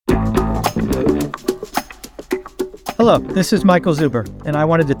Hello, this is Michael Zuber, and I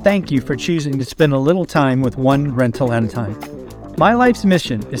wanted to thank you for choosing to spend a little time with one rental at a time. My life's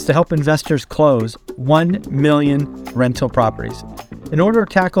mission is to help investors close 1 million rental properties. In order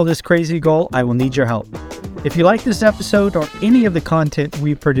to tackle this crazy goal, I will need your help. If you like this episode or any of the content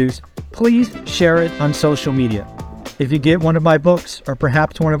we produce, please share it on social media. If you get one of my books or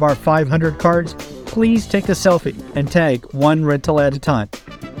perhaps one of our 500 cards, please take a selfie and tag one rental at a time.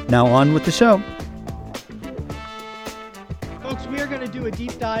 Now on with the show. Folks, we are going to do a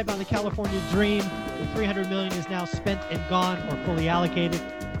deep dive on the California Dream. The $300 million is now spent and gone or fully allocated.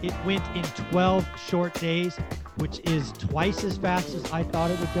 It went in 12 short days, which is twice as fast as I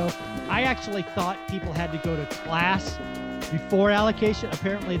thought it would go. I actually thought people had to go to class before allocation.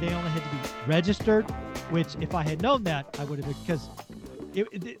 Apparently, they only had to be registered, which if I had known that, I would have, because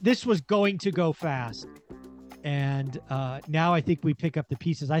this was going to go fast. And now I think we pick up the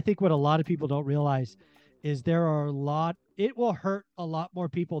pieces. I think what a lot of people don't realize is it will hurt a lot more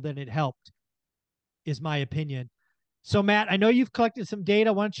people than it helped, is my opinion. So Matt, I know you've collected some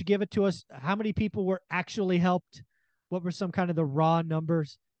data. Why don't you give it to us? How many people were actually helped? What were some kind of the raw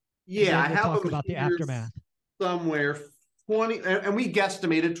numbers? Yeah, I have talk about the aftermath. Somewhere 20, and we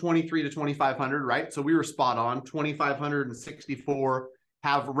guesstimated 23 to 2,500, right? So we were spot on. 2,564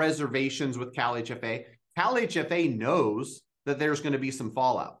 have reservations with Cal HFA. Cal HFA knows that there's going to be some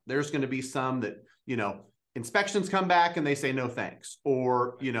fallout. There's going to be some that, inspections come back and they say no thanks,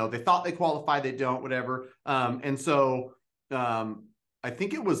 or they thought they qualified, they don't, whatever. And so I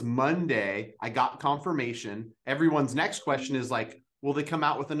think it was Monday I got confirmation. Everyone's next question is like, will they come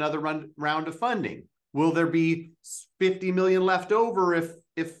out with another round of funding? Will there be 50 million left over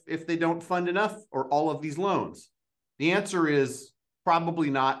if they don't fund enough or all of these loans? The answer is probably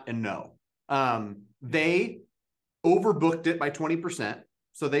not and no. They overbooked it by 20%.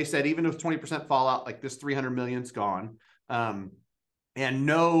 So they said, even with 20% fallout, like this 300 million's gone, and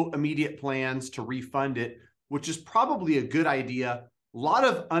no immediate plans to refund it, which is probably a good idea. A lot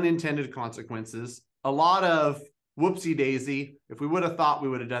of unintended consequences, a lot of whoopsie daisy. If we would have thought, we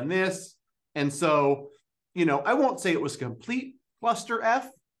would have done this. And so, I won't say it was complete cluster F,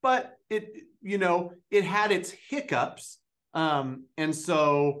 but it had its hiccups. And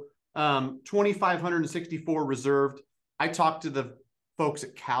so 2,564 reserved. I talked to the folks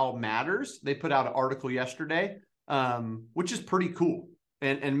at Cal Matters. They put out an article yesterday, which is pretty cool.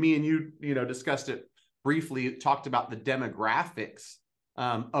 And me and you, discussed it briefly, talked about the demographics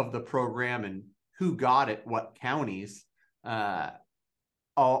of the program and who got it, what counties.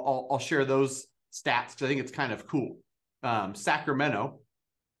 I'll share those stats because I think it's kind of cool. Sacramento,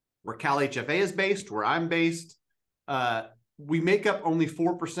 where Cal HFA is based, where I'm based, we make up only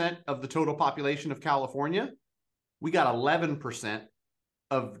 4% of the total population of California. We got 11%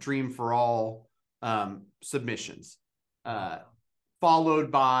 of Dream for All submissions, followed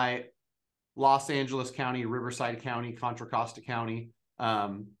by Los Angeles County, Riverside County, Contra Costa County.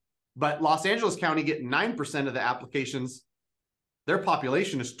 But Los Angeles County getting 9% of the applications. Their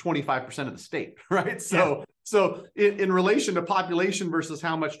population is 25% of the state, right? So in relation to population versus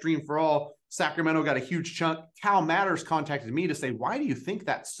how much Dream for All, Sacramento got a huge chunk. Cal Matters contacted me to say, why do you think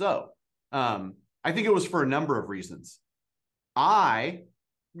that's so? I think it was for a number of reasons.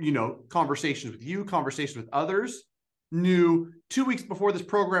 Conversations with you, conversations with others, knew 2 weeks before this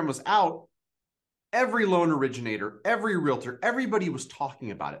program was out, every loan originator, every realtor, everybody was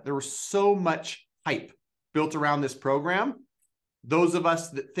talking about it. There was so much hype built around this program. Those of us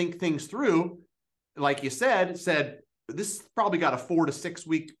that think things through, like you said, this probably got a 4 to 6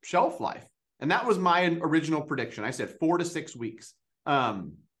 week shelf life. And that was my original prediction. I said 4 to 6 weeks.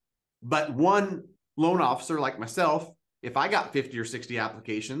 But one loan officer like myself, if I got 50 or 60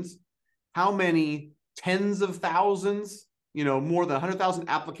 applications, how many tens of thousands, more than 100,000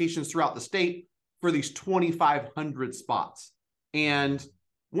 applications throughout the state for these 2,500 spots? And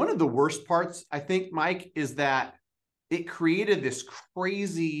one of the worst parts, I think, Mike, is that it created this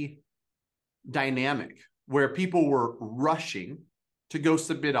crazy dynamic where people were rushing to go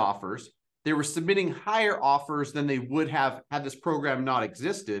submit offers. They were submitting higher offers than they would have had this program not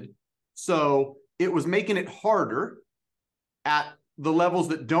existed. So it was making it harder at the levels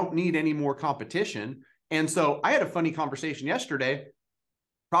that don't need any more competition. And so I had a funny conversation yesterday.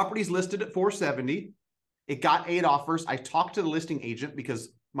 Properties listed at 470. It got 8 offers. I talked to the listing agent because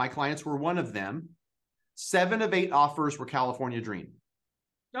my clients were one of them. 7 of 8 offers were California Dream.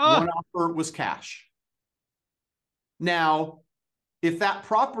 One offer was cash. Now, if that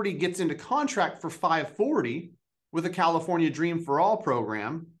property gets into contract for 540 with a California Dream for All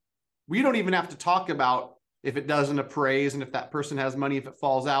program, we don't even have to talk about if it doesn't appraise and if that person has money, if it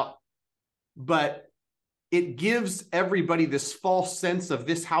falls out. But it gives everybody this false sense of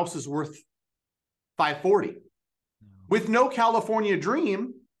this house is worth 540. With no California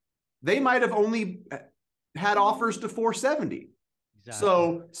Dream, they might have only had offers to 470. Exactly.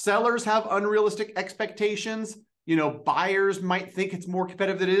 So sellers have unrealistic expectations. You know, buyers might think it's more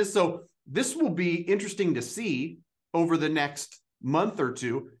competitive than it is. So this will be interesting to see over the next month or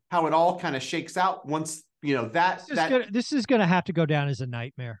two how it all kind of shakes out once, you know, this is going to have to go down as a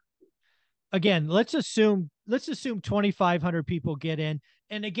nightmare. Again, let's assume 2,500 people get in.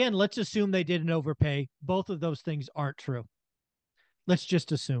 And again, let's assume they didn't overpay. Both of those things aren't true. Let's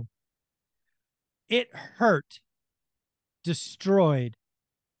just assume. It hurt, destroyed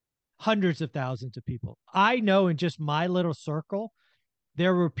hundreds of thousands of people. I know in just my little circle,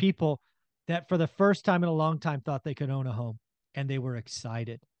 there were people that for the first time in a long time thought they could own a home, and they were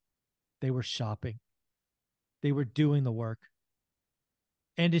excited. They were shopping. They were doing the work.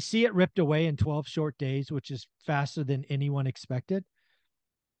 And to see it ripped away in 12 short days, which is faster than anyone expected,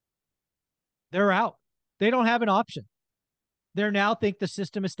 they're out. They don't have an option. They now think the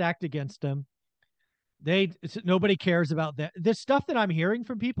system is stacked against them. Nobody cares about that. This stuff that I'm hearing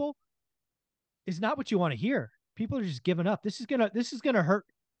from people is not what you want to hear. People are just giving up. This is gonna hurt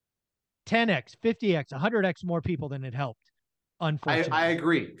 10x, 50x, 100x more people than it helped. Unfortunately, I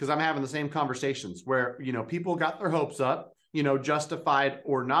agree, because I'm having the same conversations where, you know, people got their hopes up, you know, justified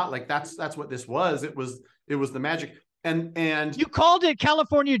or not. Like that's what this was. It was the magic. And you called it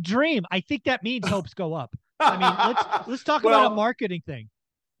California Dream. I think that means hopes go up. I mean, let's talk about a marketing thing.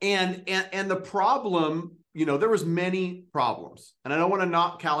 And the problem, you know, there was many problems, and I don't want to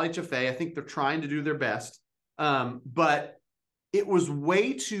knock Cal HFA. I think they're trying to do their best. But it was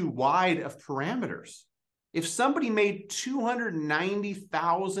way too wide of parameters. If somebody made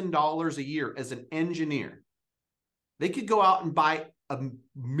 $290,000 a year as an engineer, they could go out and buy $1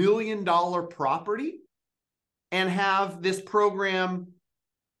 million property and have this program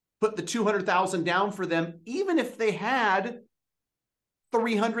put the $200,000 down for them, even if they had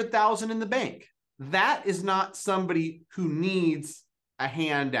 $300,000 in the bank. That is not somebody who needs a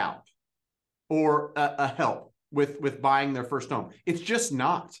handout or a help with buying their first home. It's just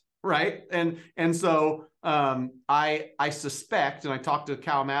not, right? And so I suspect, and I talked to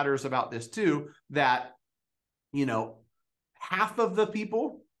Cal Matters about this too, that, you know, half of the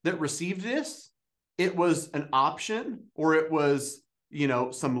people that received this, it was an option, or it was, you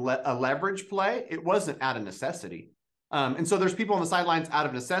know, a leverage play. It wasn't out of necessity. And so there's people on the sidelines out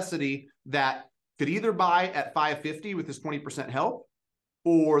of necessity that could either buy at 550 with this 20% help,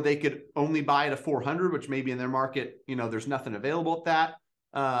 or they could only buy at a 400, which maybe in their market, you know, there's nothing available at that,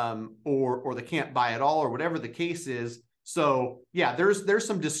 or they can't buy at all, or whatever the case is. So yeah, there's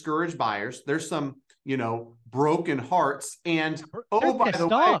some discouraged buyers. There's some, you know, broken hearts, and by the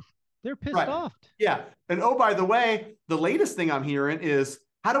way, they're pissed off. Yeah. And oh, by the way, the latest thing I'm hearing is,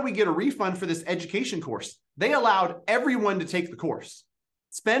 how do we get a refund for this education course? They allowed everyone to take the course,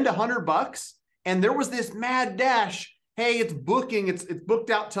 spend $100, and there was this mad dash. Hey, it's booking. It's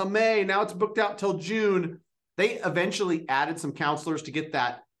booked out till May. Now it's booked out till June. They eventually added some counselors to get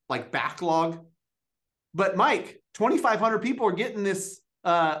that like backlog. But Mike, 2,500 people are getting this,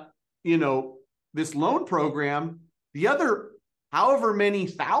 you know, this loan program. The other however many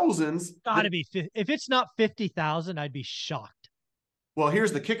thousands. Gotta be, if it's not 50,000, I'd be shocked. Well,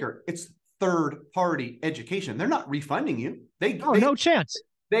 here's the kicker. It's third-party education. They're not refunding you. No chance.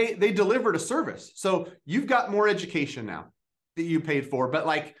 They delivered a service. So you've got more education now that you paid for. But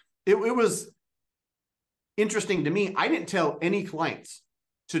like, it was interesting to me. I didn't tell any clients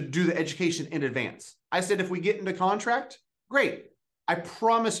to do the education in advance. I said, if we get into contract, great. I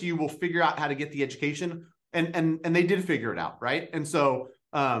promise you we'll figure out how to get the education. And they did figure it out, right? And so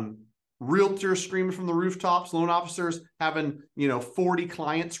realtors screaming from the rooftops, loan officers having, you know, 40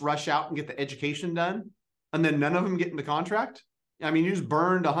 clients rush out and get the education done, and then none of them get into contract. I mean, you just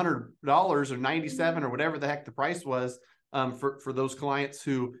burned $100 or 97 or whatever the heck the price was for those clients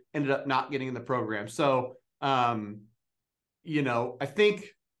who ended up not getting in the program. So, you know, I think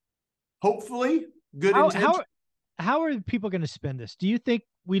hopefully good intention. How are people going to spend this? Do you think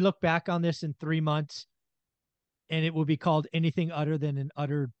we look back on this in 3 months and it will be called anything other than an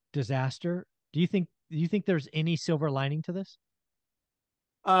utter disaster? Do you think there's any silver lining to this?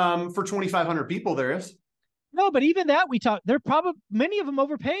 For 2,500 people, there is. No, but even that they're probably, many of them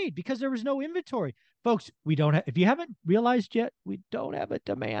overpaid because there was no inventory. Folks, we don't have, if you haven't realized yet, we don't have a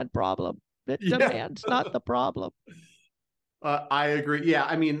demand problem. The demand's not the problem. I agree. Yeah.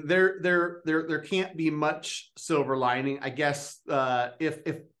 I mean, there can't be much silver lining, I guess,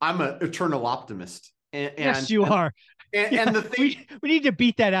 if I'm an eternal optimist. Yes, you are. And the thing, we need to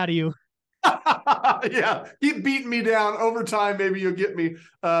beat that out of you. Yeah, keep beating me down over time. Maybe you'll get me.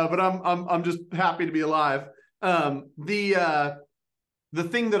 But I'm just happy to be alive. The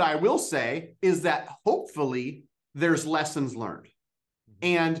thing that I will say is that hopefully there's lessons learned,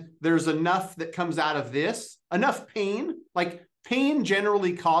 and there's enough that comes out of this, enough pain. Like pain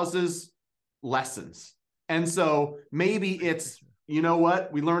generally causes lessons. And so maybe it's, you know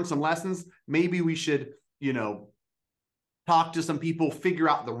what, we learned some lessons. Maybe we should, talk to some people, figure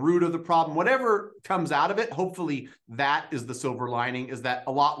out the root of the problem, whatever comes out of it. Hopefully that is the silver lining, is that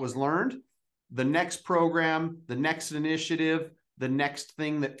a lot was learned. The next program, the next initiative, the next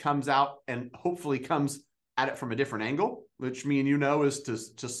thing that comes out and hopefully comes at it from a different angle, which me and is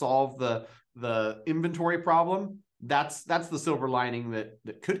to solve the inventory problem. That's the silver lining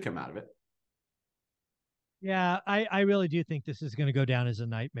that could come out of it. Yeah, I really do think this is going to go down as a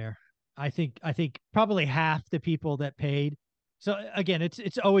nightmare. I think probably half the people that paid. So again,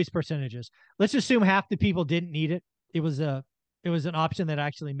 it's always percentages. Let's assume half the people didn't need it. It was an option that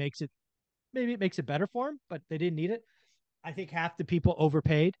actually makes it better for them, but they didn't need it. I think half the people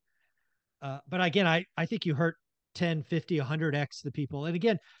overpaid. But again, I think you hurt 10, 50, 100x the people. And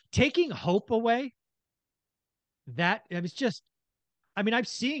again, taking hope away, that it's just, I'm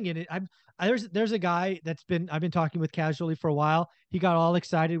seeing it. There's a guy I've been talking with casually for a while. He got all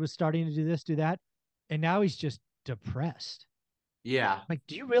excited, was starting to do this, do that. And now he's just depressed. Yeah. Like,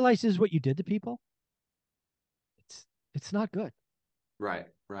 do you realize this is what you did to people? It's not good. Right.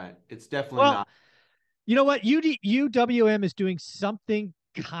 It's definitely not. You know what? UWM is doing something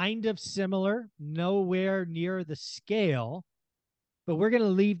kind of similar, nowhere near the scale, but we're going to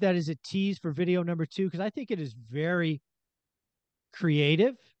leave that as a tease for video number 2, because I think it is very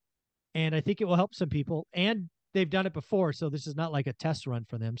creative and I think it will help some people, and they've done it before. So this is not like a test run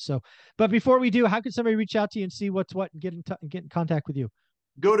for them. So, but before we do, how can somebody reach out to you and see what's what and get in contact with you?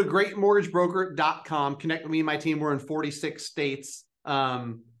 Go to greatmortgagebroker.com, connect with me and my team. We're in 46 states.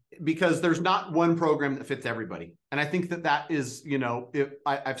 Because there's not one program that fits everybody. And I think that is,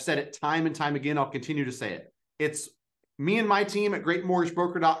 I've said it time and time again, I'll continue to say it. It's me and my team at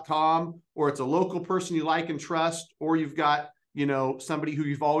greatmortgagebroker.com, or it's a local person you like and trust, or you've got, somebody who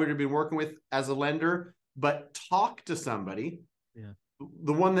you've already been working with as a lender, but talk to somebody. Yeah.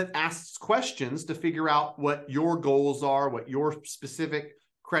 The one that asks questions to figure out what your goals are, what your specific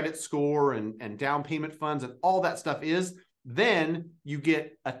credit score and down payment funds and all that stuff is. Then you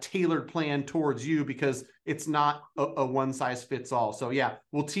get a tailored plan towards you, because it's not a one size fits all. So yeah,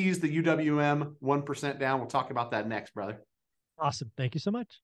 we'll tease the UWM 1% down. We'll talk about that next, brother. Awesome. Thank you so much.